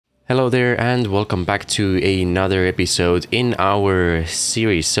Hello there and welcome back to another episode in our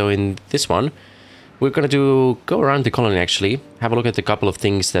series. So in this one, we're gonna go around the colony actually, have a look at a couple of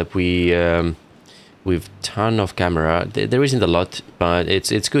things that we've done off camera. There isn't a lot, but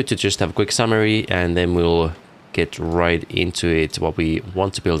it's good to just have a quick summary and then we'll get right into it, what we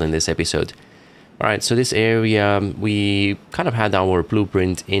want to build in this episode. Alright, so this area, we kind of had our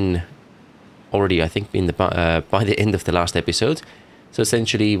blueprint in already, I think, in the by the end of the last episode. So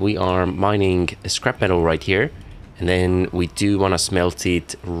essentially we are mining scrap metal right here, and then we do want to smelt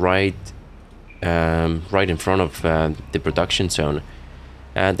it right in front of the production zone.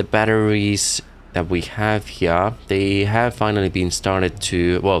 The batteries that we have here, they have finally been started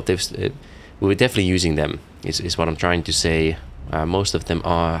to, well, we're definitely using them, is what I'm trying to say. Most of them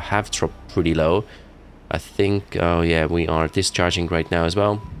have dropped pretty low. I think, oh yeah, we are discharging right now as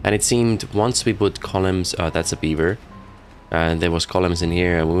well. And it seemed once we put columns, that's a beaver. And there was columns in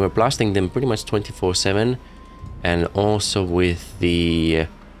here and we were blasting them pretty much 24/7, and also with the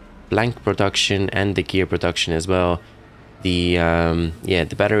blank production and the gear production as well. The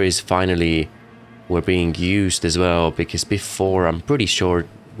the batteries finally were being used as well, because before I'm pretty sure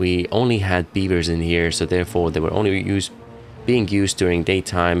we only had beavers in here, so therefore they were only being used during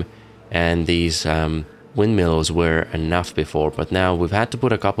daytime, and these windmills were enough before. But now we've had to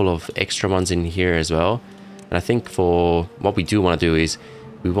put a couple of extra ones in here as well. And I think for what we do want to do is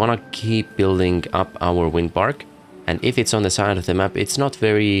we want to keep building up our wind park. And if it's on the side of the map, it's not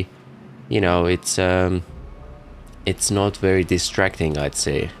very, you know, it's not very distracting, I'd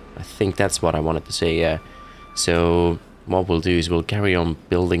say. I think that's what I wanted to say, yeah. So what we'll do is we'll carry on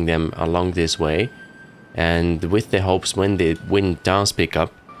building them along this way. And with the hopes when the wind does pick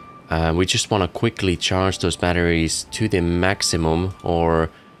up, we just want to quickly charge those batteries to the maximum, or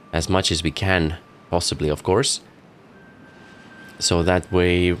as much as we can. Possibly, of course. So that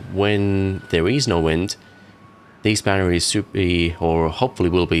way, when there is no wind, these batteries should be, or hopefully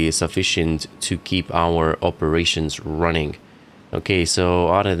will be, sufficient to keep our operations running. Okay, so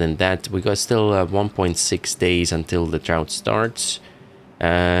other than that, we got still 1.6 days until the drought starts.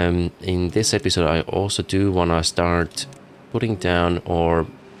 In this episode, I also do want to start putting down or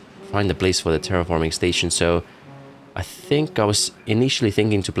find a place for the terraforming station. So I think I was initially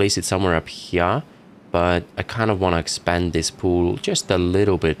thinking to place it somewhere up here, but I kind of want to expand this pool just a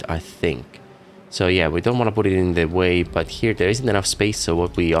little bit, I think. So yeah, we don't want to put it in the way, but here there isn't enough space, so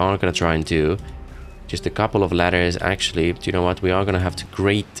what we are going to try and do, just a couple of ladders. Actually, do you know what, we are going to have to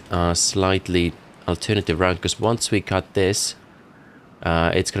create a slightly alternative route, because once we cut this,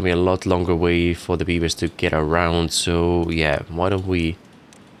 it's going to be a lot longer way for the beavers to get around. So yeah, why don't we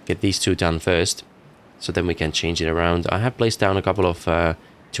get these two done first, so then we can change it around. I have placed down a couple of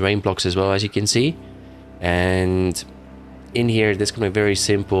terrain blocks as well, as you can see. And in here, this can be very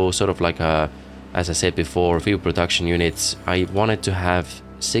simple, sort of like as I said before, a few production units. I wanted to have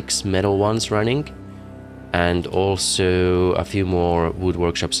 6 metal ones running, and also a few more wood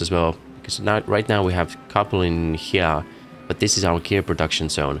workshops as well. Because right now we have a couple in here, but this is our gear production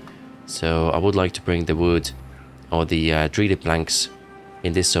zone. So I would like to bring the wood or the treated planks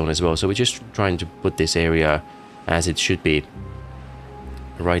in this zone as well. So we're just trying to put this area as it should be.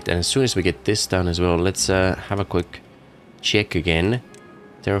 Right, and as soon as we get this done as well, let's have a quick check again.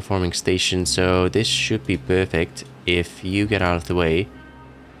 Terraforming station, so this should be perfect. If you get out of the way,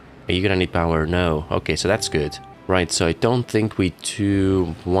 are you gonna need power? No. Okay, so that's good. Right, so I don't think we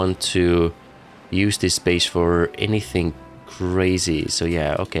do want to use this space for anything crazy. So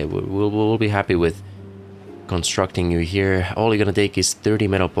yeah, okay, we'll be happy with constructing you here. All you're gonna take is 30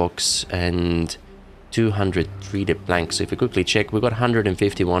 metal blocks and 200 treated planks. So if we quickly check, we've got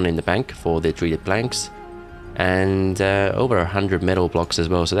 151 in the bank for the treated planks, and over 100 metal blocks as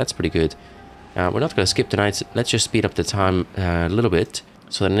well, so that's pretty good. We're not going to skip tonight, so let's just speed up the time a little bit.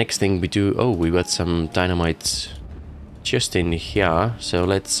 So the next thing we do, oh, we got some dynamite just in here, so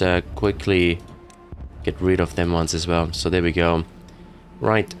let's quickly get rid of them ones as well. So there we go.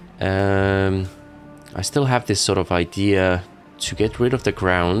 Right, I still have this sort of idea to get rid of the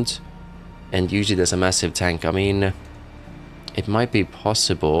ground and use it as a massive tank. I mean, it might be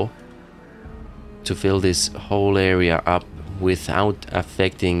possible to fill this whole area up without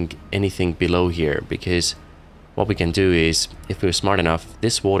affecting anything below here, because what we can do is, if we're smart enough,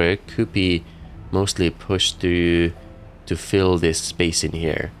 this water could be mostly pushed to fill this space in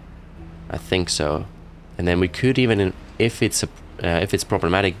here. I think so. And then we could even, if it's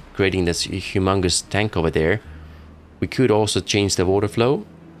problematic creating this humongous tank over there, we could also change the water flow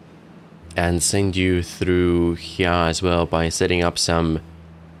and send you through here as well by setting up some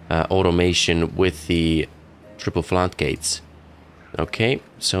automation with the triple floodgates. Okay,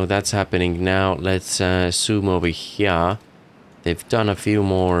 so that's happening now. Let's zoom over here. They've done a few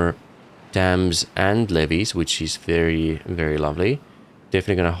more dams and levees, which is very, very lovely.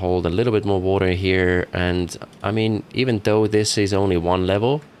 Definitely gonna hold a little bit more water here. And I mean, even though this is only one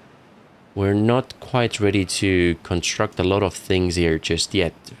level, we're not quite ready to construct a lot of things here just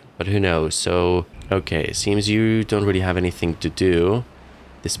yet, but who knows. So, okay, seems you don't really have anything to do.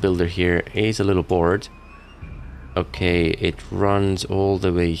 This builder here is a little bored. Okay, it runs all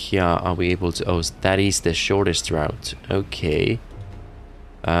the way here. Are we able to... Oh, that is the shortest route. Okay.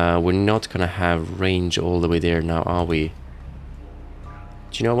 We're not gonna have range all the way there now, are we?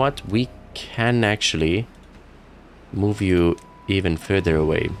 Do you know what? We can actually move you even further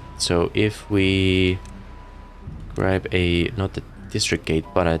away. So if we grab a... not the district gate,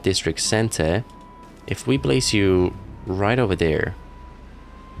 but a district center. If we place you right over there...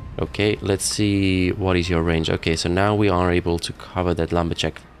 Okay, let's see what is your range. Okay, so now we are able to cover that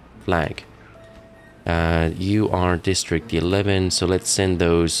lumberjack flag. You are district 11, so let's send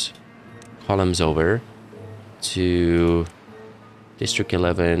those columns over to district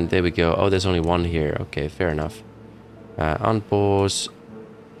 11. There we go. Oh, there's only one here. Okay, fair enough. Unpause.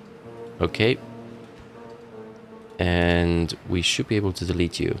 Okay. And we should be able to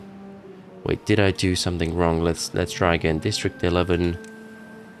delete you. Wait, did I do something wrong? Let's try again. District 11.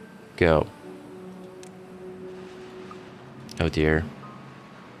 Go. Oh dear.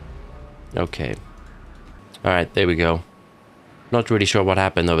 Okay. Alright, there we go. Not really sure what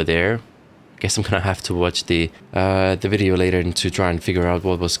happened over there. Guess I'm gonna have to watch the video later to try and figure out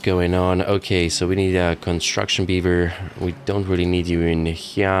what was going on. Okay, so we need a construction beaver. We don't really need you in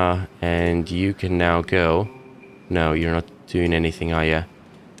here. And you can now go. No, you're not doing anything, are you?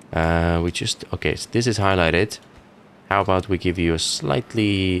 We just... Okay, so this is highlighted. How about we give you a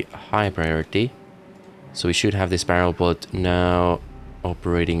slightly higher priority? So we should have this barrel bot now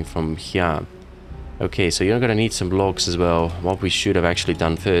operating from here. Okay, so you're gonna need some logs as well. What we should have actually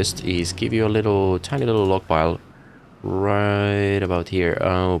done first is give you a little, tiny little log pile right about here.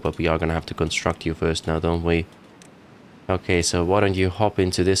 Oh, but we are gonna have to construct you first now, don't we? Okay, so why don't you hop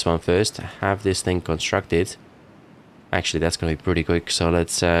into this one first, have this thing constructed. Actually, that's going to be pretty quick, so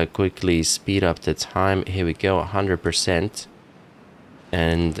let's quickly speed up the time. Here we go, 100%.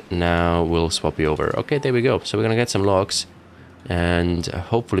 And now we'll swap you over. Okay, there we go. So we're going to get some logs and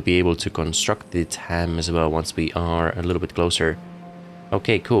hopefully be able to construct the dam as well once we are a little bit closer.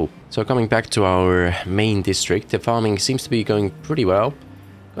 Okay, cool. So coming back to our main district, the farming seems to be going pretty well.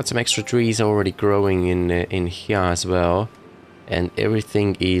 Got some extra trees already growing in here as well. And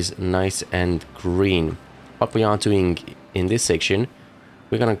everything is nice and green. What we are doing in this section,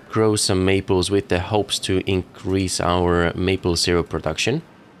 we're gonna grow some maples with the hopes to increase our maple syrup production.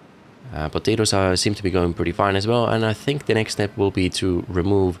 Potatoes seem to be going pretty fine as well, and I think the next step will be to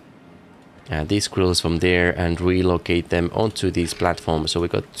remove these grills from there and relocate them onto these platforms. So we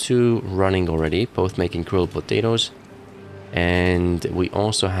got 2 running already, both making grilled potatoes, and we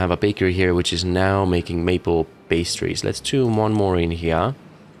also have a bakery here which is now making maple pastries. Let's do one more in here.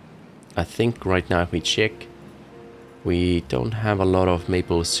 I think right now if we check, we don't have a lot of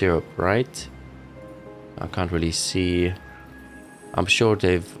maple syrup, right? I can't really see. I'm sure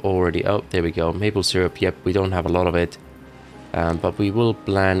they've already... Oh, there we go. Maple syrup, yep, we don't have a lot of it. But we will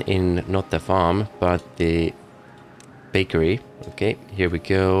plan in not the farm, but the bakery. Okay, here we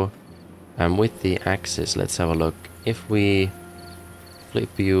go. And with the axis, let's have a look. If we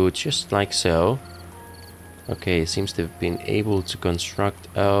flip you just like so. Okay, seems to have been able to construct...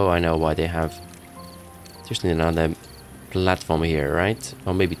 Oh, I know why they have... Just need another platform here, right?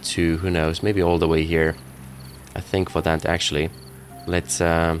 Or maybe 2, who knows? Maybe all the way here. I think for that, actually. Let's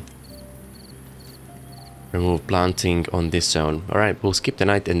remove planting on this zone. Alright, we'll skip the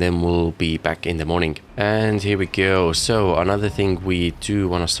night and then we'll be back in the morning. And here we go. So, another thing we do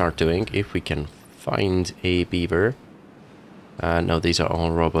want to start doing, if we can find a beaver. No, these are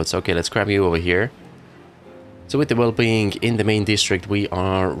all robots. Okay, let's grab you over here. So with the well-being in the main district, we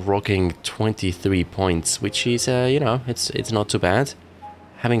are rocking 23 points, which is, you know, it's not too bad.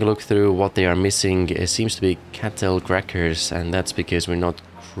 Having a look through what they are missing, it seems to be cattle crackers, and that's because we're not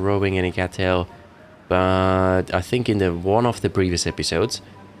growing any cattle. But I think in one of the previous episodes,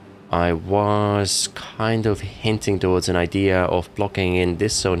 I was kind of hinting towards an idea of blocking in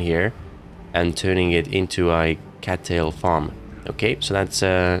this zone here and turning it into a cattail farm. Okay, so that's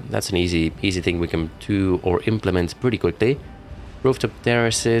an easy thing we can do or implement pretty quickly. Rooftop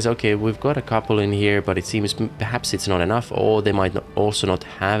terraces. Okay, we've got a couple in here, but it seems perhaps it's not enough, or they might also not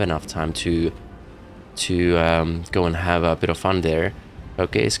have enough time to go and have a bit of fun there.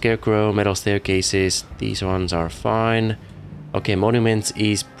 Okay, scarecrow, metal staircases. These ones are fine. Okay, monuments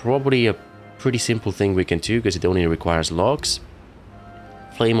is probably a pretty simple thing we can do because it only requires logs.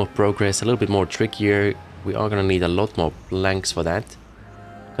 Flame of progress, a little bit more trickier. We are gonna need a lot more planks for that.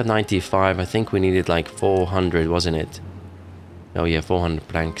 Got 95, I think we needed like 400, wasn't it? Oh yeah, 400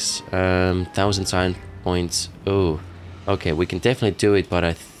 planks. 1000 sign points. Oh, okay, we can definitely do it, but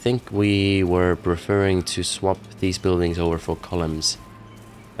I think we were preferring to swap these buildings over for columns.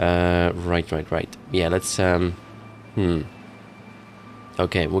 Right. Yeah, let's,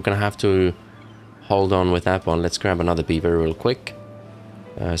 Okay, we're gonna have to hold on with that one. Let's grab another beaver real quick.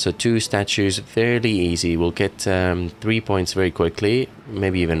 So 2 statues, fairly easy. We'll get 3 points very quickly,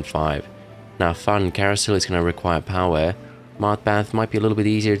 maybe even 5. Now, fun, carousel is gonna require power. Mud bath might be a little bit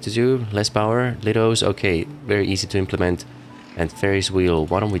easier to do, less power. Lidos, okay, very easy to implement. And FerrisWheel,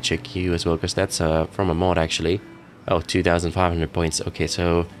 why don't we check you as well, because that's from a mod actually. Oh, 2,500 points, okay,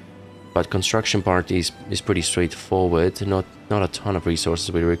 so... But construction part is pretty straightforward, not a ton of resources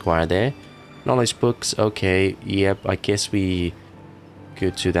we require there. Knowledge books, okay, yep, I guess we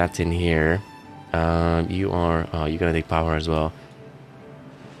could do that in here. You are, oh, you're gonna take power as well.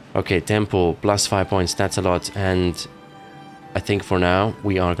 Okay, temple, plus 5 points, that's a lot, and I think for now,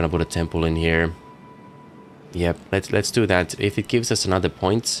 we are gonna put a temple in here. Yep, let's do that. If it gives us another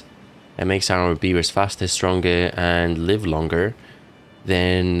points and makes our beavers faster, stronger, and live longer,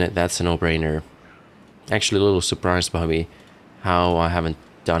 then that's a no-brainer. Actually, a little surprised by me how I haven't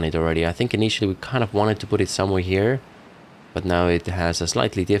done it already. I think initially we kind of wanted to put it somewhere here, but now it has a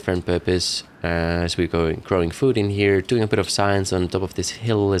slightly different purpose as we're growing food in here, doing a bit of science on top of this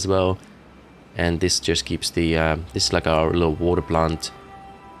hill as well. And this just keeps the, this is like our little water plant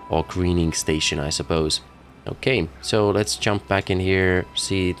or greening station, I suppose. Okay, so let's jump back in here,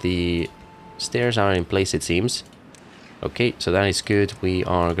 see the stairs are in place it seems. Okay, so that is good. We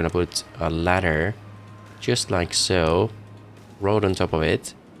are gonna put a ladder, just like so, road on top of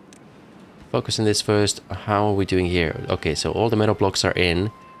it. Focus on this first. How are we doing here? Okay, so all the metal blocks are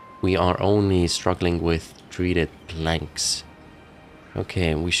in. We are only struggling with treated planks.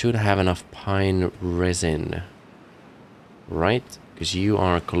 Okay, we should have enough pine resin, right? Because you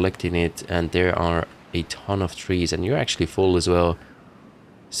are collecting it and there are a ton of trees and you're actually full as well.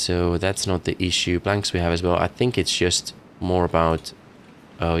 So that's not the issue. Planks we have as well. I think it's just more about...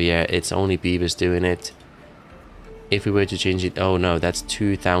 Oh yeah, it's only beavers doing it. If we were to change it... Oh no, that's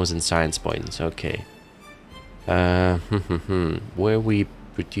 2,000 science points. Okay. Were we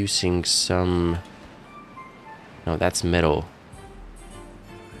producing some... No, that's metal.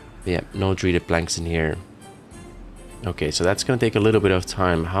 Yeah, no treated planks in here. Okay, so that's gonna take a little bit of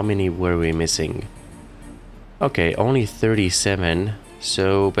time. How many were we missing? Okay, only 37.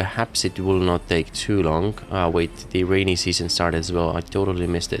 So perhaps it will not take too long. Wait, the rainy season started as well. I totally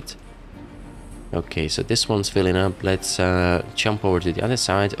missed it. Okay, so this one's filling up. Let's jump over to the other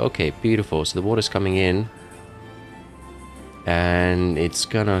side. Okay, beautiful. So the water's coming in. And it's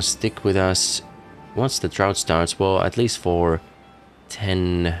gonna stick with us once the drought starts. Well, at least for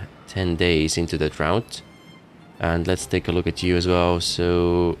 10 days into the drought. And let's take a look at you as well.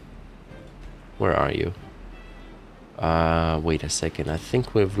 So, where are you? Wait a second. I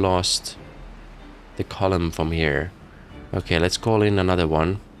think we've lost the column from here. Okay, let's call in another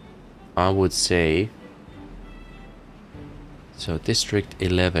one. I would say... So, District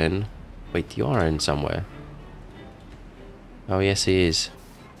 11. Wait, you are in somewhere. Oh, yes, he is.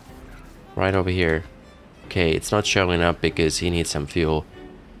 Right over here. Okay, it's not showing up because he needs some fuel.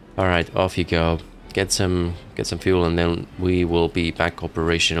 Alright, off you go. Get some fuel and then we will be back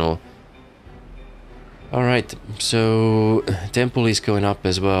operational. Alright, so temple is going up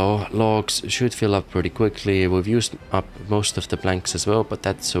as well. Logs should fill up pretty quickly. We've used up most of the planks as well, but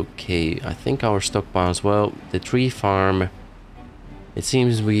that's okay. I think our stockpile as well. The tree farm, it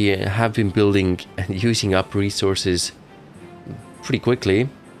seems we have been building and using up resources pretty quickly.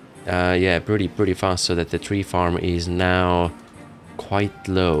 Yeah, pretty fast, so that the tree farm is now quite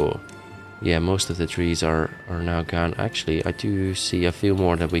low. Yeah, most of the trees are now gone. Actually, I do see a few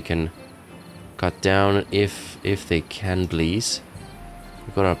more that we can cut down if they can, please.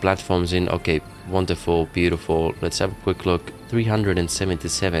 We've got our platforms in. Okay, wonderful, beautiful. Let's have a quick look.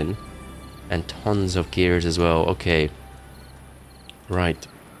 377 and tons of gears as well. Okay, right.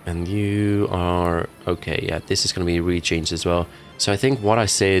 And you are okay. Yeah, this is gonna be rechanged as well. So I think what I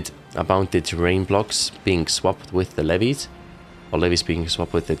said about the terrain blocks being swapped with the levees, or levees being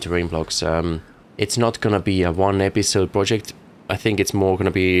swapped with the terrain blocks, it's not gonna be a one episode project. I think it's more gonna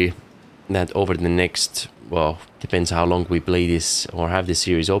be that over the next, well, depends how long we play this or have this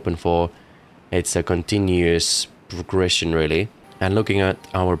series open for. It's a continuous progression really. And looking at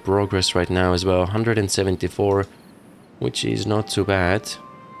our progress right now as well, 174. which is not too bad.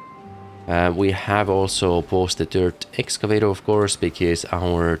 We have also paused the dirt excavator, of course, because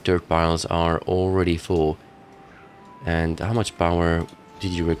our dirt piles are already full. And how much power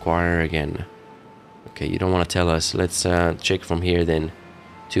did you require again? Okay, you don't want to tell us. Let's check from here then.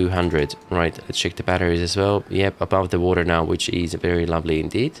 200. Right, let's check the batteries as well. Yep, above the water now, which is very lovely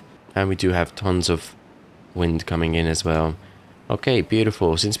indeed. And we do have tons of wind coming in as well. Okay,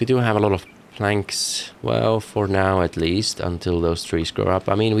 beautiful. Since we do have a lot of planks, well, for now at least, until those trees grow up.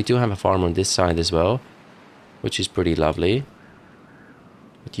 I mean, we do have a farm on this side as well, which is pretty lovely.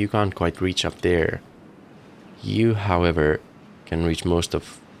 But you can't quite reach up there. You, however, can reach most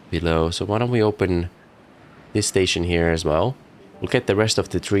of below. So why don't we open this station here as well? We'll get the rest of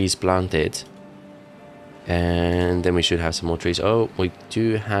the trees planted. And then we should have some more trees. Oh, we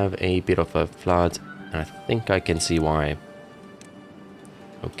do have a bit of a flood. And I think I can see why.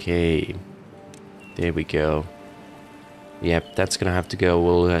 Okay. There we go. Yep, that's gonna have to go.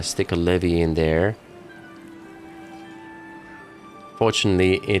 We'll stick a levee in there.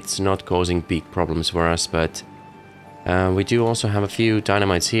 Fortunately, it's not causing big problems for us, but we do also have a few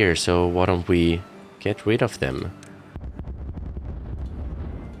dynamites here, so why don't we get rid of them?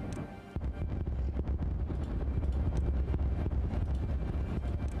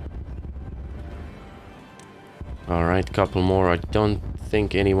 Alright, couple more. I don't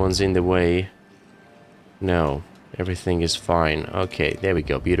think anyone's in the way. No, everything is fine. Okay, there we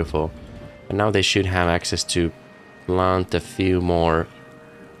go, beautiful. And now they should have access to plant a few more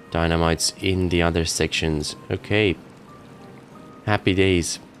dynamites in the other sections. Okay, happy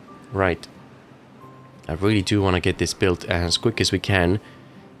days. Right, I really do want to get this built as quick as we can,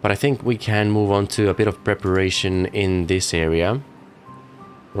 but I think we can move on to a bit of preparation in this area.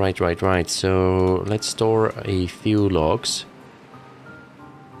 Right. So let's store a few logs.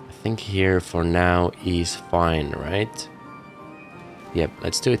 I think here for now is fine, right? Yep,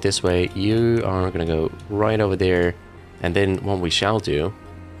 let's do it this way. You are gonna go right over there, and then what we shall do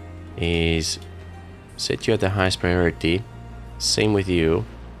is set you at the highest priority. Same with you.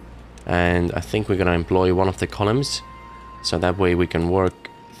 And I think we're gonna employ one of the columns, so that way we can work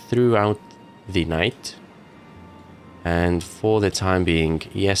throughout the night. And for the time being,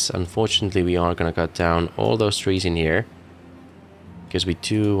 yes, unfortunately we are gonna cut down all those trees in here, because we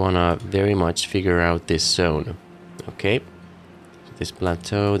do wanna very much figure out this zone. Okay, this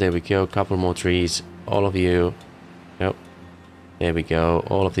plateau, there we go, couple more trees, all of you. Yep, there we go,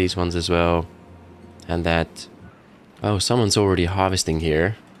 all of these ones as well. And that, oh, someone's already harvesting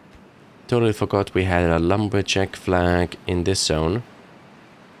here. Totally forgot we had a lumberjack flag in this zone.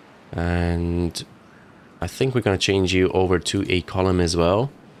 And I think we're gonna change you over to a column as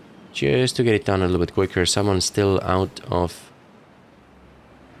well, just to get it done a little bit quicker. Someone's still out of...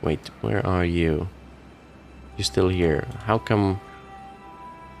 Wait, where are you? You're still here. How come...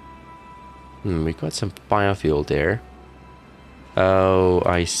 we got some biofuel there. Oh,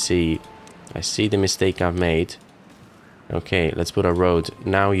 I see. I see the mistake I've made. Okay, let's put a road.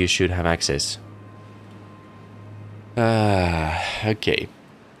 Now you should have access. Okay.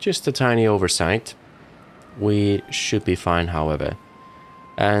 Just a tiny oversight. We should be fine, however.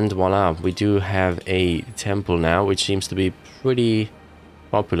 And voila, we do have a temple now, which seems to be pretty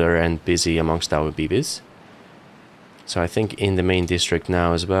popular and busy amongst our beavers. So I think in the main district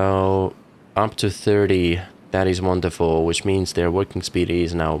now as well, up to 30, that is wonderful, which means their working speed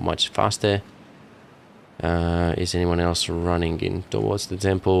is now much faster. Is anyone else running in towards the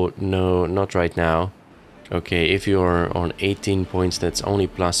temple? No, not right now. Okay, if you're on 18 points, that's only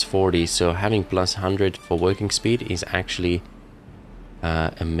plus 40, so having plus 100 for working speed is actually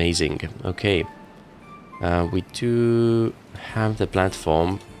amazing. Okay, we do have the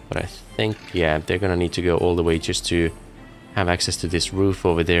platform, but I think, yeah, they're gonna need to go all the way just to have access to this roof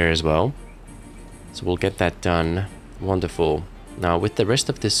over there as well. So we'll get that done. Wonderful. Now with the rest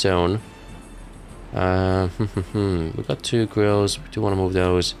of this zone, we've got 2 grills. We do want to move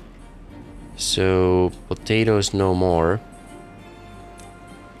those. So potatoes no more.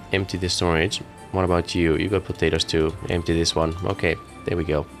 Empty the storage. What about you? You got potatoes too. Empty this one. Okay, there we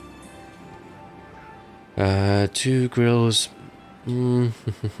go. 2 grills.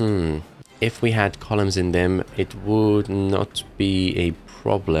 If we had columns in them, it would not be a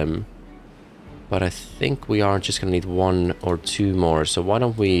problem. But I think we are just gonna need 1 or 2 more. So why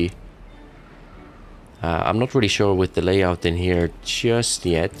don't we... I'm not really sure with the layout in here just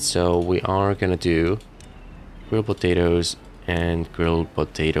yet. So we are gonna do grilled potatoes and grilled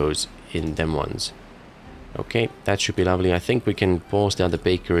potatoes in them ones. Okay, that should be lovely. I think we can pause down the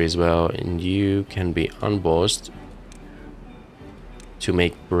bakery as well. And you can be unpaused to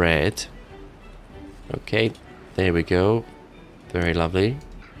make bread. Okay, There we go. Very lovely.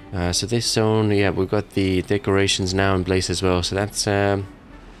 So this zone, yeah, we've got the decorations now in place as well. So that's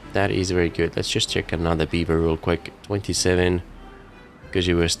that is very good. Let's just check another beaver real quick. 27, because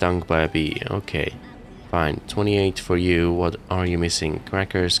you were stung by a bee. Okay, fine. 28 for you. What are you missing?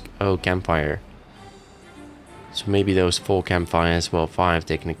 Crackers. Oh, campfire. So maybe those 4 campfires, well, 5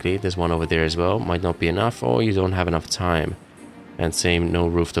 technically. There's one over there as well. Might not be enough, or you don't have enough time. And same, no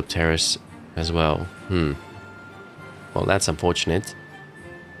rooftop terrace as well. Well, that's unfortunate.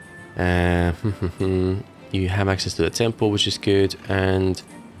 You have access to the temple, which is good, and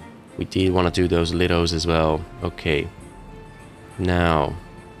we did want to do those lidos as well. Okay, now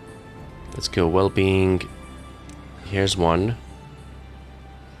let's go well-being. Here's one.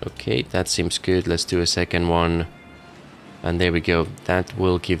 Okay, that seems good. Let's do a second one, and there we go. That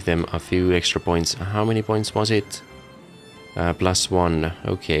will give them a few extra points. How many points was it? +1.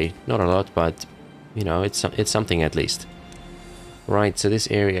 Okay, not a lot, but you know, it's something at least. Right, so this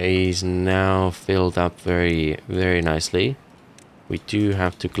area is now filled up very, very nicely. We do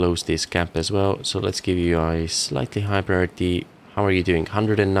have to close this gap as well, so let's give you a slightly high priority. How are you doing?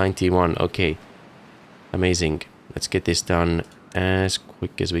 191. Okay, amazing. Let's get this done as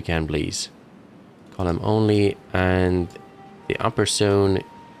quick as we can, please. Column only, and the upper zone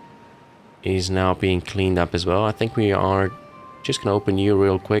is now being cleaned up as well. I think we are just gonna open you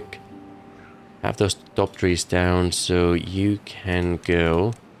real quick. Have those top trees down so you can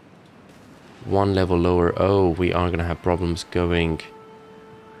go one level lower. Oh, we are gonna have problems going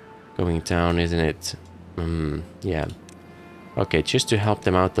down, isn't it? Yeah. Okay, just to help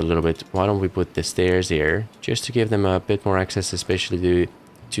them out a little bit, why don't we put the stairs here, just to give them a bit more access, especially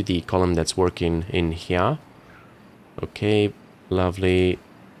to the column that's working in here. Okay, lovely.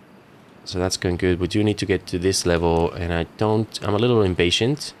 So that's going good. We do need to get to this level, and I'm a little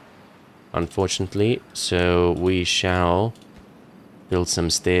impatient, unfortunately, so we shall build some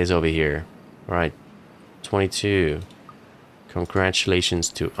stairs over here. Right, 22. Congratulations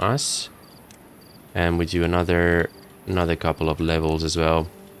to us. And we do another couple of levels as well.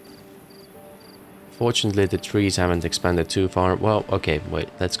 Fortunately, the trees haven't expanded too far. Well, okay, wait,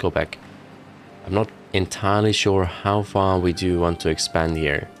 let's go back. I'm not entirely sure how far we do want to expand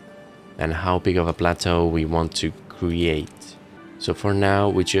here, and how big of a plateau we want to create. So for now,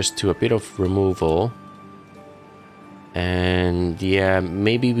 we just do a bit of removal. And yeah,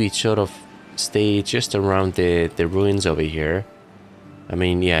 maybe we sort of stay just around the ruins over here. I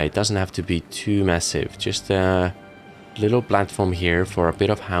mean, yeah, it doesn't have to be too massive. Just a little platform here for a bit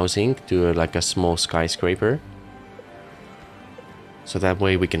of housing, do like a small skyscraper. So that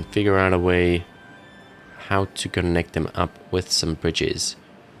way we can figure out a way how to connect them up with some bridges.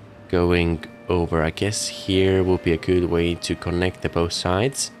 Going over, I guess here will be a good way to connect the both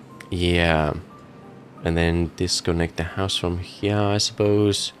sides. Yeah. And then disconnect the house from here, I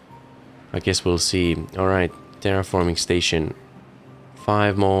suppose. I guess we'll see. Alright, terraforming station.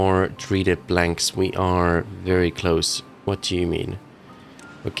 5 more treated blanks. We are very close. What do you mean?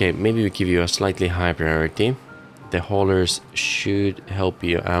 Okay, maybe we give you a slightly higher priority. The haulers should help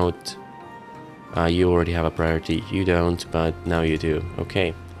you out. You already have a priority. You don't, but now you do.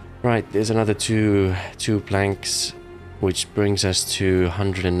 Okay. Right, there's another two planks, which brings us to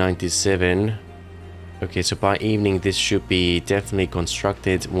 197. Okay, so by evening this should be definitely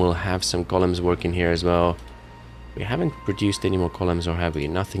constructed. We'll have some columns working here as well. We haven't produced any more columns, or have we?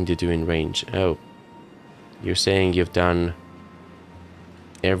 Nothing to do in range. Oh, you're saying you've done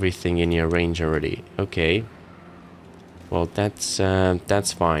everything in your range already. Okay. Well, that's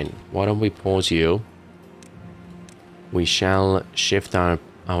fine. Why don't we pause you? We shall shift our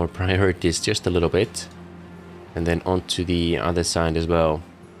priorities just a little bit, and then onto the other side as well.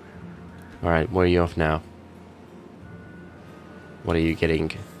 All right, where are you off now? What are you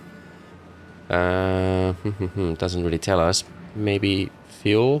getting? Doesn't really tell us. Maybe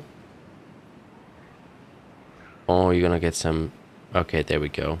fuel? Or you're gonna get some... Okay, there we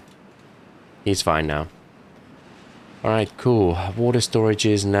go. He's fine now. Alright, cool. Water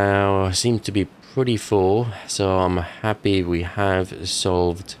storages now seem to be pretty full, so I'm happy we have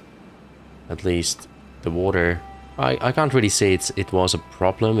solved at least the water. I can't really say it was a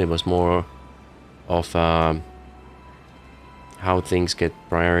problem. It was more of how things get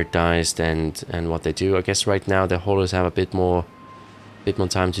prioritized and what they do. I guess right now the haulers have a bit more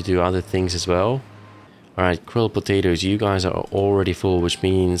time to do other things as well. Alright, grilled potatoes, you guys are already full, which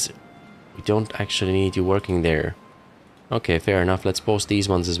means we don't actually need you working there. Okay, fair enough. Let's post these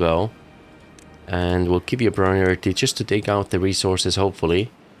ones as well. And we'll give you a priority just to take out the resources, hopefully.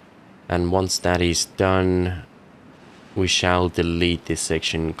 And once that is done, we shall delete this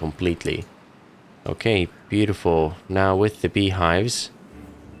section completely. Okay, beautiful. Now with the beehives,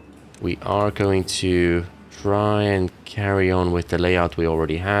 we are going to try and carry on with the layout we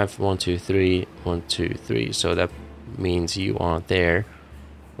already have. 1, 2, 3, 1, 2, 3. So that means you are there.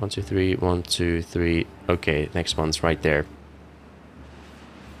 1, 2, 3, 1, 2, 3. Okay, next one's right there.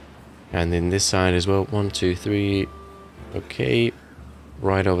 And then this side as well. 1, 2, 3. Okay,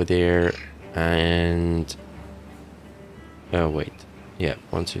 right over there. And oh wait, yeah,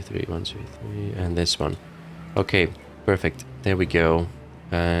 1, 2, 3, 1, 2, 3, and this one. Okay, perfect. There we go.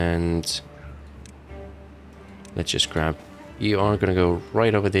 And let's just grab. You are gonna go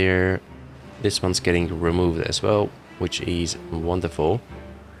right over there. This one's getting removed as well, which is wonderful.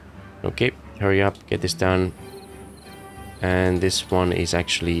 Okay, hurry up, get this done. And this one is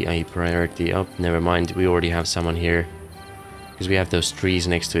actually a priority. Oh, never mind. We already have someone here. Because we have those trees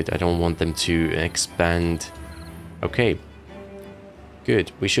next to it. I don't want them to expand. Okay.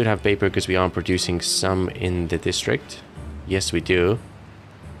 Good. We should have paper because we are producing some in the district. Yes, we do.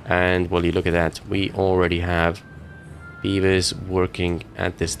 And, well, you look at that. We already have beavers working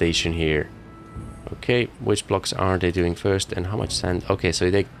at the station here. Okay. Which blocks are they doing first? And how much sand? Okay, so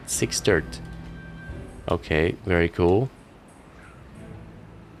they take 6 dirt. Okay, very cool.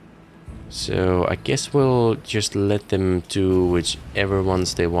 So I guess we'll just let them do whichever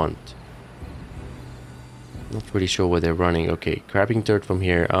ones they want. Not really sure where they're running. Okay, grabbing dirt from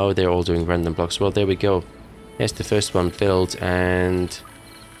here. Oh, they're all doing random blocks. Well, there we go. Here's the first one filled and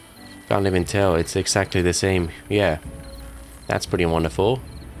can't even tell. It's exactly the same. Yeah, that's pretty wonderful.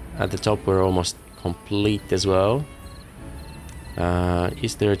 At the top, we're almost complete as well.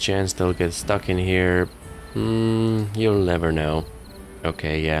 Is there a chance they'll get stuck in here? You'll never know.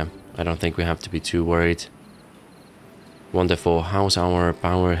 Okay, yeah. I don't think we have to be too worried. Wonderful. How's our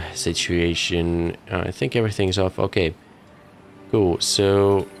power situation? I think everything's off. Okay. Cool.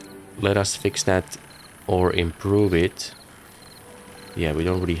 So let us fix that or improve it. Yeah, we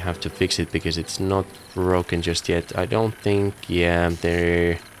don't really have to fix it because it's not broken just yet. I don't think, yeah,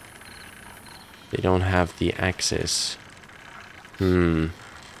 they don't have the access.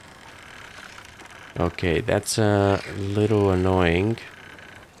 Okay, that's a little annoying.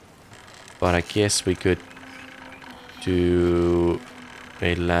 But I guess we could do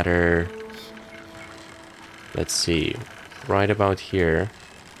a ladder. Let's see, right about here.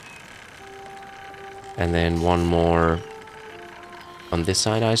 And then one more on this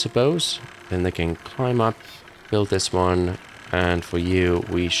side, I suppose. Then they can climb up, build this one. And for you,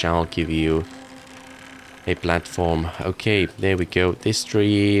 we shall give you a platform. Okay, there we go. This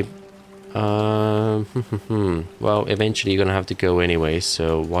tree... well, eventually you're gonna have to go anyway,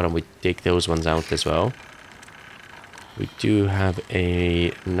 so why don't we take those ones out as well. We do have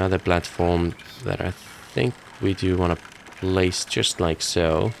another platform that I think we do want to place just like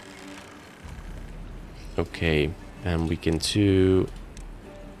so. Okay, and we can do...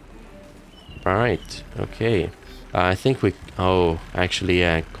 Alright, okay. I think we... Oh, actually,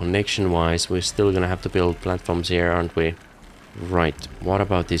 yeah, connection-wise, we're still gonna have to build platforms here, aren't we? Right, what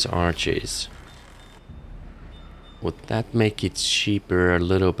about these arches? Would that make it cheaper a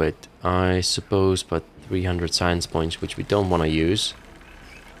little bit? I suppose, but 300 science points, which we don't want to use.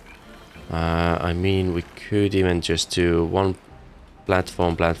 I mean, we could even just do one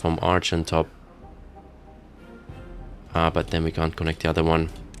platform arch on top. But then we can't connect the other one.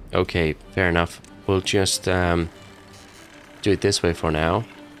 Okay, fair enough. We'll just do it this way for now.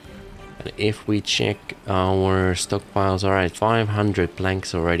 And if we check our stockpiles, alright, 500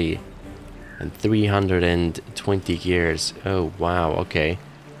 planks already. And 320 gears. Oh, wow, okay.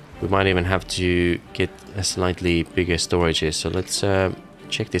 We might even have to get a slightly bigger storages. So let's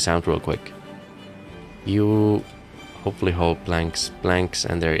check this out real quick. You hopefully hold blanks,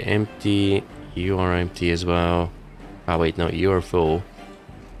 and they're empty. You are empty as well. Oh, wait, no, you're full.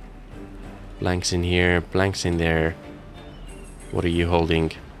 Blanks in here, blanks in there. What are you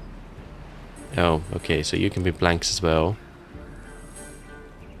holding? Oh, okay, so you can be blanks as well.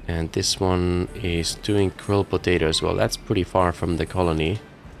 And this one is doing grilled potatoes. Well, that's pretty far from the colony.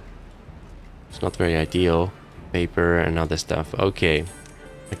 It's not very ideal. Paper and other stuff. Okay.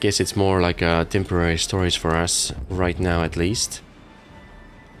 I guess it's more like a temporary storage for us, right now at least.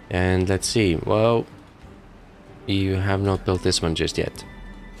 And let's see. Well, you have not built this one just yet.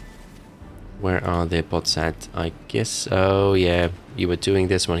 Where are the pots at? I guess... Oh, yeah. You were doing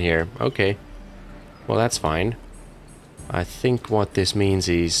this one here. Okay. Well, that's fine. I think what this means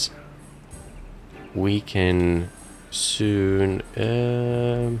is we can soon...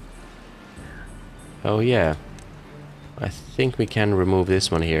 Oh, yeah. I think we can remove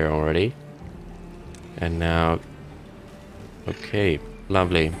this one here already. And now... Okay,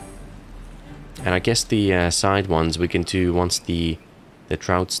 lovely. And I guess the side ones we can do once the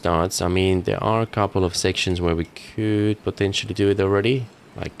drought starts. I mean, there are a couple of sections where we could potentially do it already,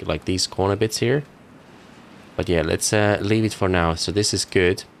 like these corner bits here. But yeah, let's leave it for now. So this is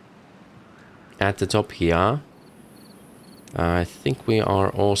good. At the top here, I think we are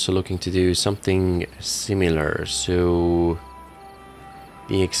also looking to do something similar. So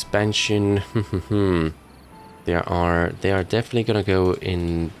the expansion, they are definitely gonna go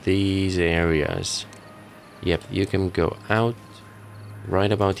in these areas. Yep, you can go out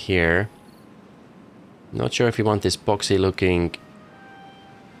right about here. Not sure if you want this boxy looking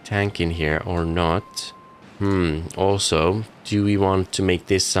tank in here or not. Also, do we want to make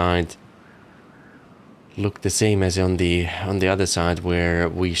this side look the same as on the other side, where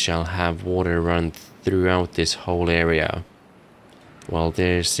we shall have water run throughout this whole area? Well,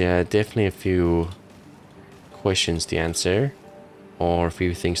 there's definitely a few questions to answer, or a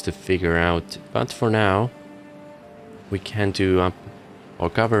few things to figure out, but for now we can do up or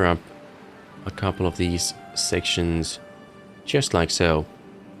cover up a couple of these sections just like so.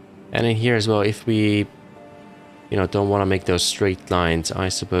 And in here as well, if we don't want to make those straight lines, I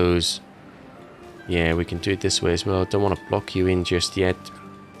suppose, yeah, we can do it this way as well. Don't want to block you in just yet,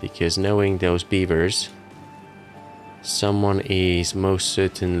 because knowing those beavers, someone is most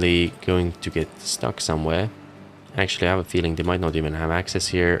certainly going to get stuck somewhere. Actually, I have a feeling they might not even have access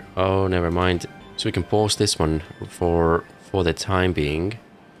here. Oh, never mind. So we can pause this one for the time being.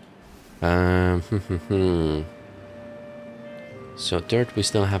 So dirt, we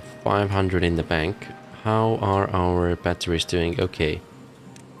still have 500 in the bank. How are our batteries doing? Okay.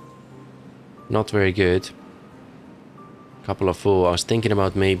 Not very good. Couple of full. I was thinking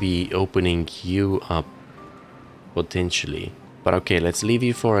about maybe opening you up potentially. But okay, let's leave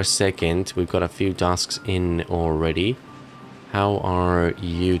you for a second. We've got a few tasks in already. How are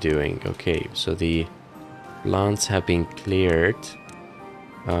you doing? Okay, so the plants have been cleared.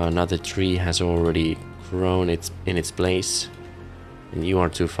 Another tree has already grown in its place. And you are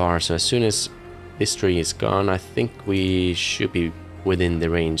too far. So as soon as this tree is gone, I think we should be within the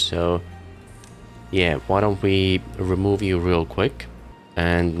range. So yeah, why don't we remove you real quick?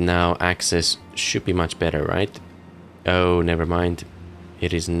 And now access should be much better, right? Oh, never mind.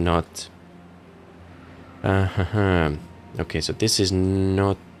 It is not. Okay, so this is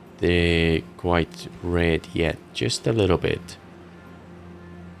not quite red yet. Just a little bit.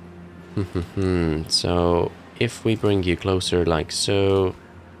 So if we bring you closer like so,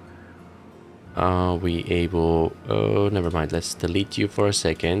 are we able... Oh, never mind. Let's delete you for a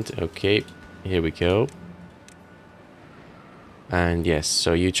second. Okay, here we go. And yes,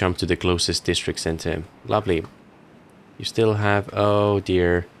 so you jump to the closest district center. Lovely. You still have... Oh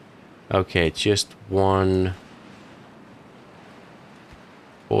dear. Okay, just one.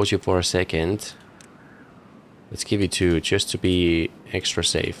 Pause you for a second. Let's give you two, just to be extra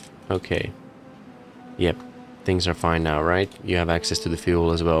safe. Okay. Yep. Things are fine now, right? You have access to the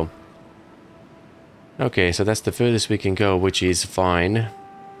fuel as well. Okay, so that's the furthest we can go, which is fine.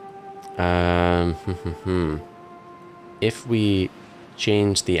 If we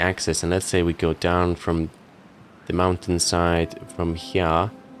change the access, and let's say we go down from the mountainside from here,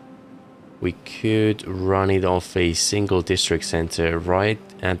 we could run it off a single district center right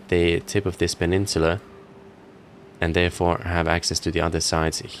at the tip of this peninsula, and therefore have access to the other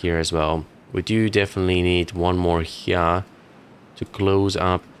sides here as well. We do definitely need one more here to close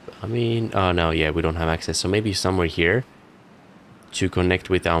up. I mean, oh no, yeah, we don't have access, so maybe somewhere here to connect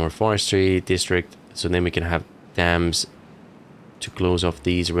with our forestry district, so then we can have dams to close off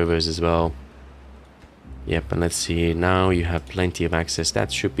these rivers as well. Yep, and let's see, now you have plenty of access.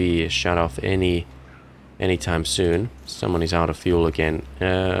 That should be shut off anytime soon. Someone is out of fuel again.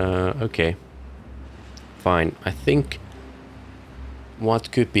 Okay. Fine. I think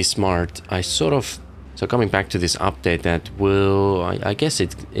what could be smart, so coming back to this update that will, I guess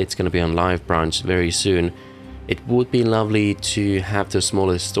it's going to be on live branch very soon. It would be lovely to have the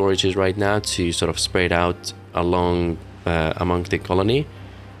smaller storages right now to sort of spread out along among the colony,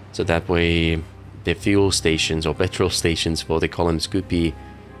 so that way the fuel stations or petrol stations for the columns could be,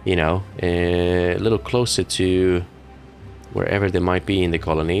 a little closer to wherever they might be in the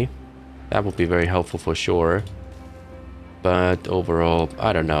colony. That would be very helpful for sure. But overall,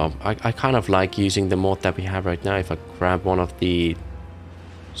 I don't know. I kind of like using the mod that we have right now. If I grab one of the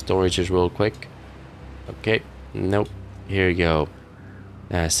storages real quick. Okay, nope. Here you go.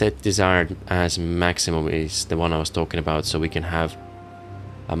 Set desired as maximum is the one I was talking about. So we can have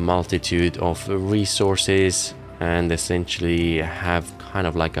a multitude of resources and essentially have kind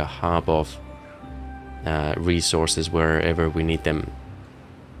of like a hub of resources wherever we need them.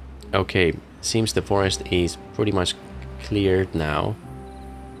 Okay, Seems the forest is pretty much cleared now.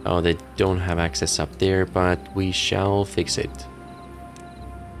 Oh, they don't have access up there, but we shall fix it.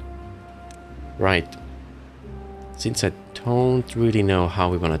 Right. Since I don't really know how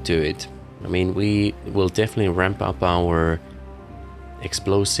we want to do it, I mean, we will definitely ramp up our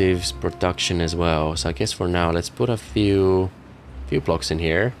explosives production as well. So I guess for now, let's put a few blocks in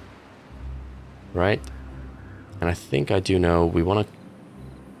here. Right. And I think I do know we want to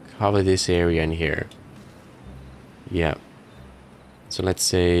cover this area in here. Yeah. So let's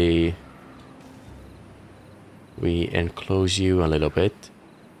say we enclose you a little bit.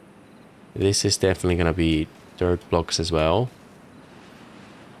 This is definitely going to be dirt blocks as well.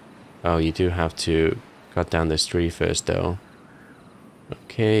 Oh, you do have to cut down this tree first though.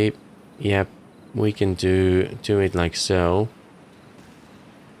 Okay, yep, we can do it like so.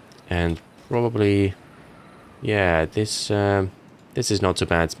 And probably, yeah, this is not so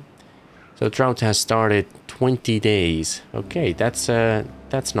bad. So drought has started 20 days. Okay, that's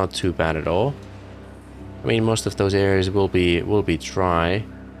not too bad at all. I mean, most of those areas will be dry.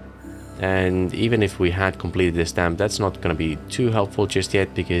 And even if we had completed this dam, that's not going to be too helpful just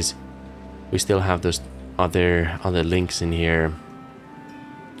yet, because we still have those other links in here.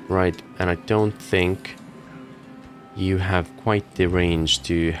 Right, and I don't think you have quite the range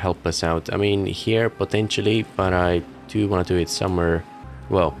to help us out. I mean, here potentially, but I do want to do it somewhere,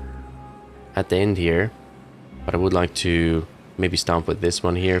 well, at the end here. But I would like to maybe start with this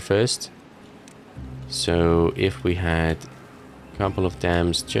one here first. So if we had a couple of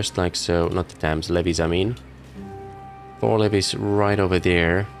dams just like so, not the dams, levees I mean. 4 levees right over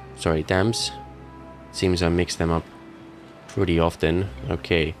there. Sorry, dams. Seems I mix them up pretty often.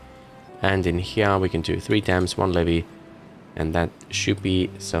 Okay. And in here we can do 3 dams, 1 levee, and that should be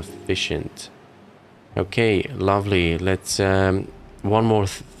sufficient. Okay, lovely. Let's one more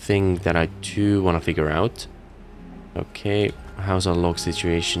thing that I do want to figure out. Okay, how's our log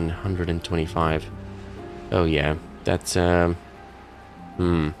situation? 125. Oh yeah, that's but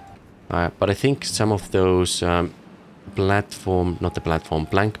I think some of those blank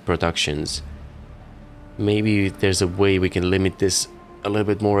productions, maybe there's a way we can limit this a little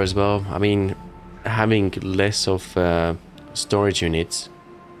bit more as well. I mean, having less of storage units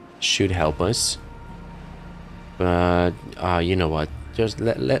should help us. But you know what? Just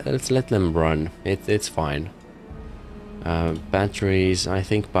let's let them run. It's fine. Batteries, I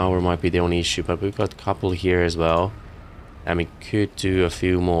think power might be the only issue, but we've got a couple here as well. And we could do a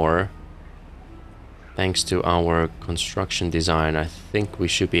few more. Thanks to our construction design, I think we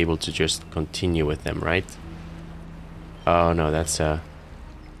should be able to just continue with them, right? Oh no, that's a...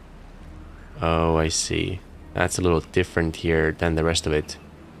 Oh, I see. That's a little different here than the rest of it.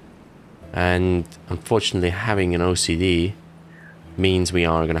 And unfortunately, having an OCD means we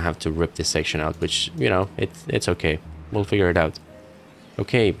are going to have to rip this section out, which, you know, it's okay. We'll figure it out.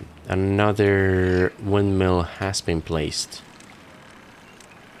 Okay, another windmill has been placed.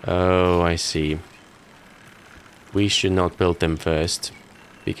 Oh, I see. We should not build them first,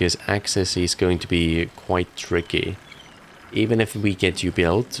 because access is going to be quite tricky. Even if we get you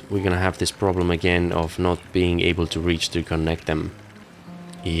built, we're going to have this problem again of not being able to reach to connect them.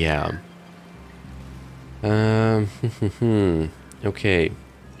 Yeah. Okay.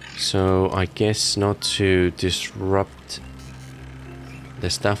 So I guess not to disrupt the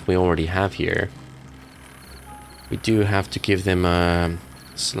stuff we already have here, we do have to give them a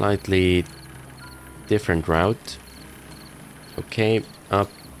slightly different route. Okay, up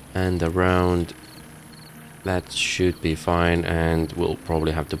and around. That should be fine, and we'll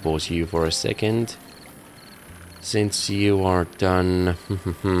probably have to pause you for a second. Since you are done,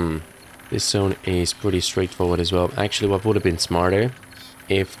 this zone is pretty straightforward as well. Actually, what would have been smarter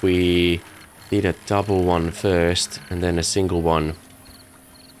if we did a double one first and then a single one.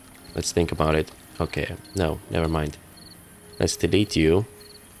 Let's think about it. Okay, no, never mind. Let's delete you.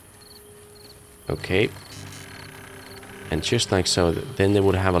 Okay. And just like so, then they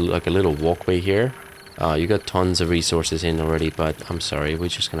would have like a little walkway here. You got tons of resources in already, but I'm sorry, we're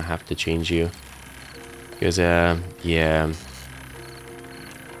just gonna have to change you. Because, yeah.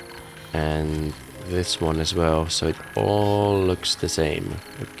 And this one as well, so it all looks the same.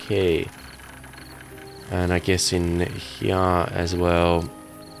 Okay. And I guess in here as well,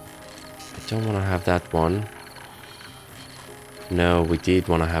 I don't want to have that one. No, we did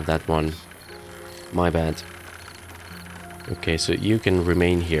want to have that one. My bad. Okay, so you can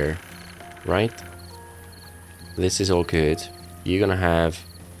remain here, right? This is all good. You're gonna have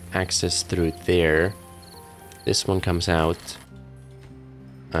access through there. This one comes out.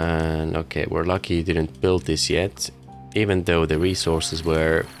 And okay, we're lucky you didn't build this yet, even though the resources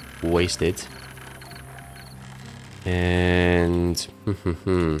were wasted. And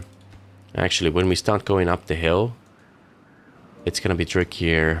actually, when we start going up the hill, it's gonna be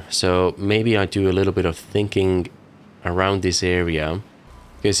trickier. So maybe I do a little bit of thinking around this area.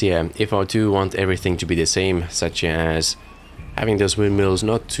 Because yeah, if I do want everything to be the same, such as having those windmills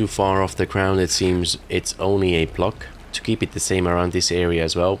not too far off the ground, it seems it's only a block. To keep it the same around this area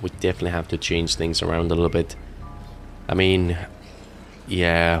as well, we definitely have to change things around a little bit. I mean,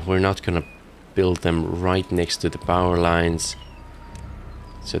 yeah, we're not gonna build them right next to the power lines,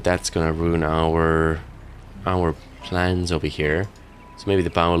 so that's gonna ruin our plans over here. So maybe the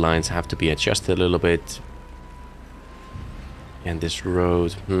power lines have to be adjusted a little bit. And this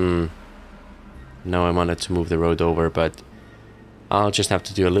road, no, I wanted to move the road over, but I'll just have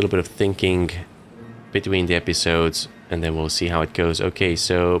to do a little bit of thinking between the episodes, and then we'll see how it goes. Okay,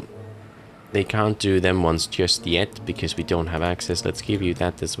 so they can't do them ones just yet because we don't have access. Let's give you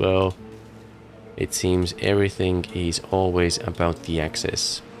that as well. It seems everything is always about the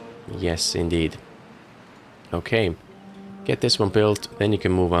access. Yes, indeed. Okay, get this one built, then you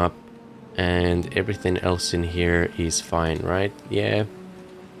can move up, and everything else in here is fine, right? Yeah.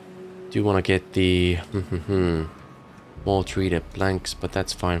 Do want to get the more treated blanks, but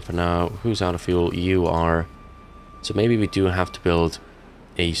that's fine for now. Who's out of fuel? You are. So maybe we do have to build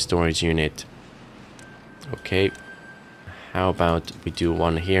a storage unit. Okay. How about we do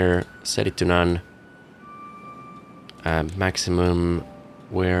one here, set it to none. Maximum,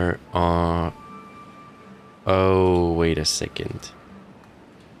 where are... Oh, wait a second.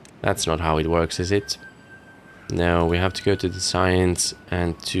 That's not how it works, is it? No, we have to go to the science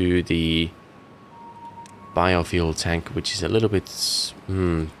and to the biofuel tank, which is a little bit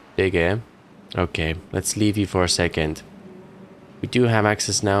bigger. Okay, let's leave you for a second. We do have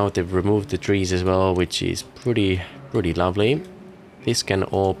access now. They've removed the trees as well, which is pretty lovely. This can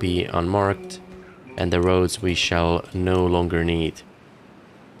all be unmarked, and the roads we shall no longer need.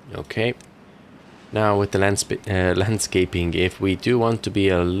 Okay. Now with the landscaping, if we do want to be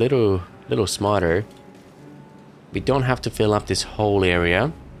a little smarter, we don't have to fill up this whole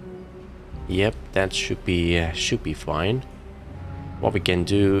area. Yep, that should be fine. What we can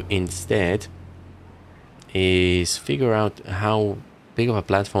do instead is figure out how big of a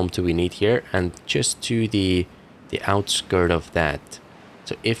platform do we need here, and just to the outskirt of that.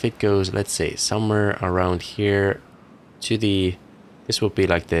 So if it goes, let's say, somewhere around here to the, this will be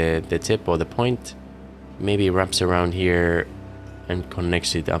like the tip or the point, maybe wraps around here and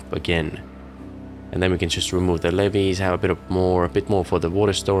connects it up again. And then we can just remove the levees, have a bit more for the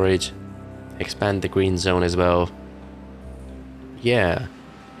water storage, expand the green zone as well. Yeah.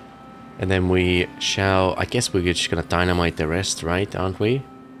 And then we shall, I guess we're just gonna dynamite the rest, right? Aren't we?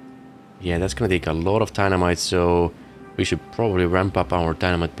 Yeah, that's gonna take a lot of dynamite, so we should probably ramp up our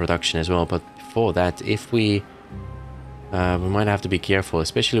dynamite production as well. But before that, if we might have to be careful,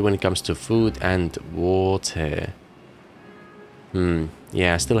 especially when it comes to food and water.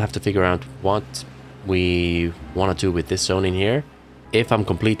 Yeah, I still have to figure out what we want to do with this zone in here, if I'm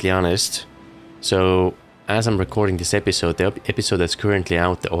completely honest. So as I'm recording this episode, the episode that's currently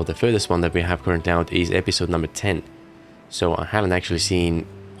out, or the furthest one that we have currently out, is episode number 10. So I haven't actually seen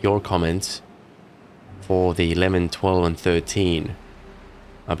your comments for the 11, 12 and 13.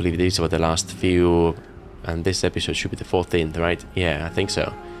 I believe these were the last few, and this episode should be the 14th, right? Yeah, I think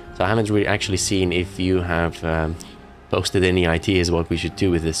so. So I haven't really actually seen if you have posted any ideas what we should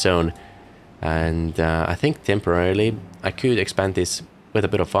do with this zone. And I think temporarily I could expand this with a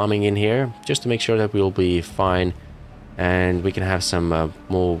bit of farming in here, just to make sure that we'll be fine, and we can have some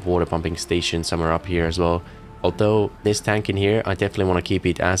more water pumping stations somewhere up here as well. Although this tank in here, I definitely want to keep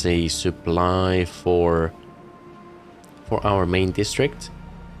it as a supply for our main district.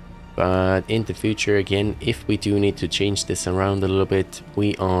 But in the future, again, if we do need to change this around a little bit,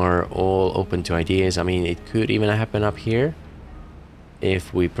 we are all open to ideas. I mean, it could even happen up here.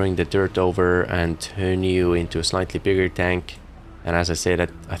 If we bring the dirt over and turn you into a slightly bigger tank, and as I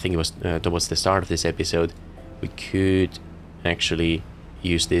said, I think it was towards the start of this episode, we could actually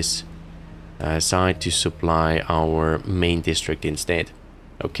use this side to supply our main district instead.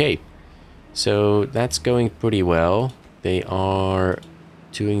 Okay, so that's going pretty well. They are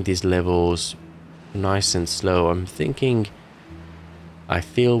doing these levels nice and slow. I'm thinking, I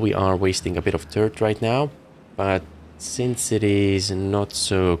feel we are wasting a bit of dirt right now, but since it is not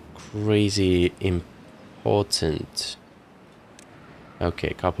so crazy important. Okay,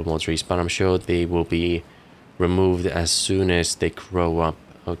 a couple more trees, but I'm sure they will be removed as soon as they grow up.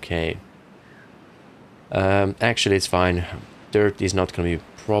 Okay. Actually, it's fine. Dirt is not going to be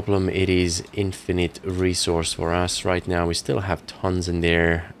a problem. It is infinite resource for us right now. We still have tons in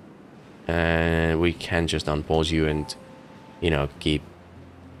there. we can just unpause you and, you know, keep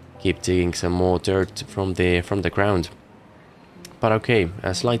digging some more dirt from the ground. But okay,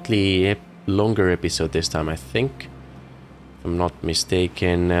 a slightly longer episode this time, I think, if I'm not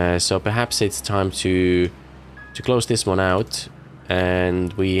mistaken. So perhaps it's time to close this one out,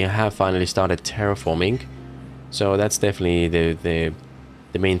 and we have finally started terraforming. So that's definitely the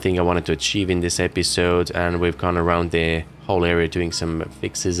main thing I wanted to achieve in this episode, and we've gone around the whole area doing some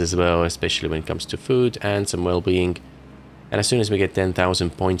fixes as well, especially when it comes to food and some well-being. And as soon as we get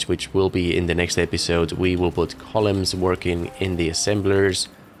 10,000 points, which will be in the next episode, we will put columns working in the assemblers.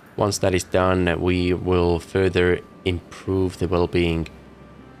 Once that is done, we will further improve the well-being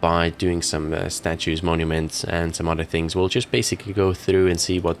by doing some statues, monuments, and some other things. We'll just basically go through and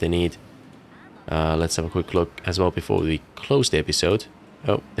see what they need. Let's have a quick look as well before we close the episode.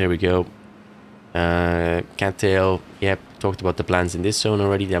 Oh, there we go. Cattail, yep, talked about the plans in this zone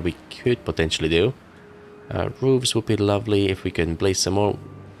already that we could potentially do. Roofs would be lovely if we can place some more.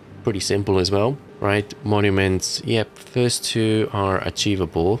 Pretty simple as well, right? Monuments, yep, first two are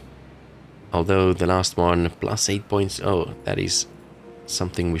achievable. Although the last one, plus 8 points, oh, that is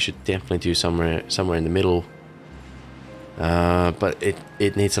something we should definitely do somewhere in the middle. But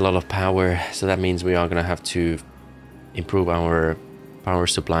it needs a lot of power, so that means we are gonna have to improve our power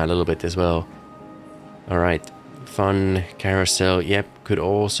supply a little bit as well. Alright, fun, carousel, yep, could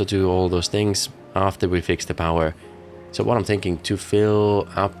also do all those things after we fix the power. So what I'm thinking, to fill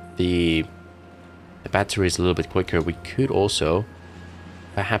up the batteries a little bit quicker, we could also,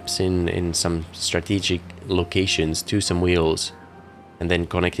 perhaps in some strategic locations, do some wheels and then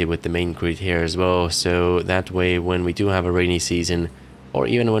connect it with the main grid here as well. So that way, when we do have a rainy season, or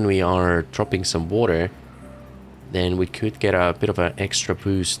even when we are dropping some water, then we could get a bit of an extra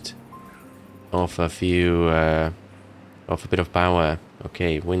boost of a bit of power.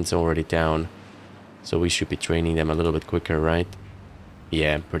 Okay, wind's already down, so we should be training them a little bit quicker, right?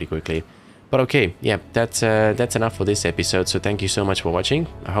 Yeah, pretty quickly. But okay, yeah, that's enough for this episode. So thank you so much for watching.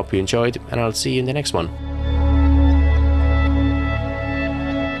 I hope you enjoyed, and I'll see you in the next one.